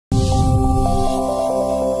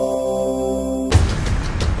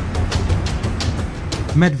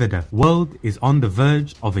Medvedev, world is on the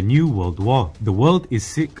verge of a new world war. The world is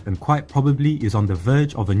sick and quite probably is on the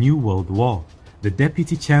verge of a new world war. The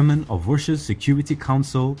deputy chairman of Russia's Security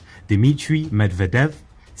Council, Dmitry Medvedev,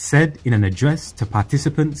 said in an address to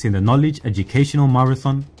participants in the Knowledge Educational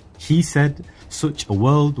Marathon, he said such a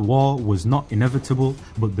world war was not inevitable,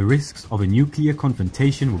 but the risks of a nuclear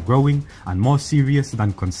confrontation were growing and more serious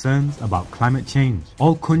than concerns about climate change.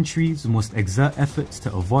 All countries must exert efforts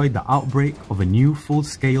to avoid the outbreak of a new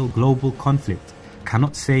full-scale global conflict.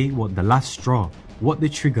 Cannot say what the last straw, what the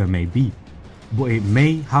trigger may be, but it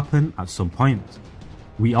may happen at some point.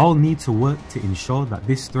 We all need to work to ensure that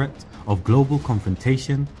this threat of global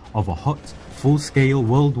confrontation of a hot, full-scale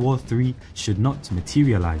World War III should not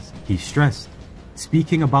materialize, he stressed.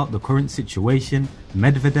 Speaking about the current situation,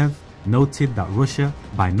 Medvedev noted that Russia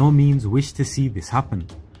by no means wished to see this happen,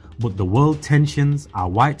 but the world tensions are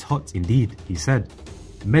white hot indeed, he said.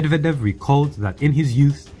 Medvedev recalled that in his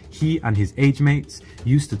youth, he and his age mates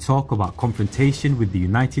used to talk about confrontation with the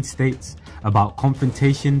United States, about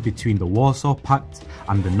confrontation between the Warsaw Pact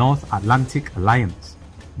and the North Atlantic Alliance.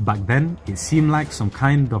 Back then, it seemed like some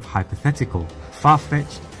kind of hypothetical,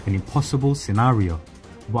 far-fetched and impossible scenario,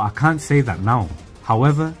 but I can't say that now.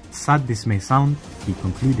 However sad this may sound, he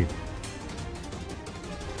concluded.